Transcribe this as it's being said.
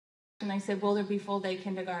I said, will there be full-day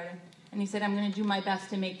kindergarten? And he said, I'm going to do my best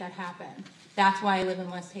to make that happen. That's why I live in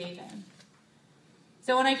West Haven.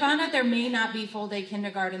 So when I found out there may not be full-day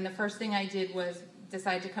kindergarten, the first thing I did was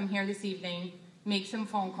decide to come here this evening, make some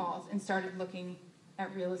phone calls, and started looking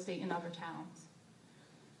at real estate in other towns.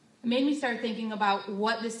 It made me start thinking about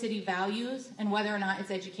what the city values and whether or not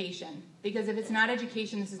it's education. Because if it's not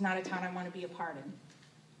education, this is not a town I want to be a part in.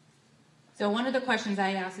 So one of the questions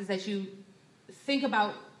I ask is that you think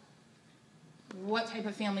about what type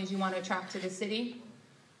of families you want to attract to the city,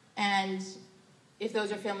 and if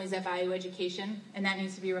those are families that value education, and that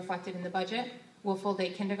needs to be reflected in the budget, will full-day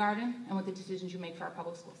kindergarten, and what the decisions you make for our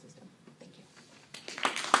public school system. Thank you.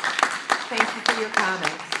 Thank you for your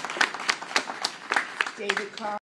comments. David Carl.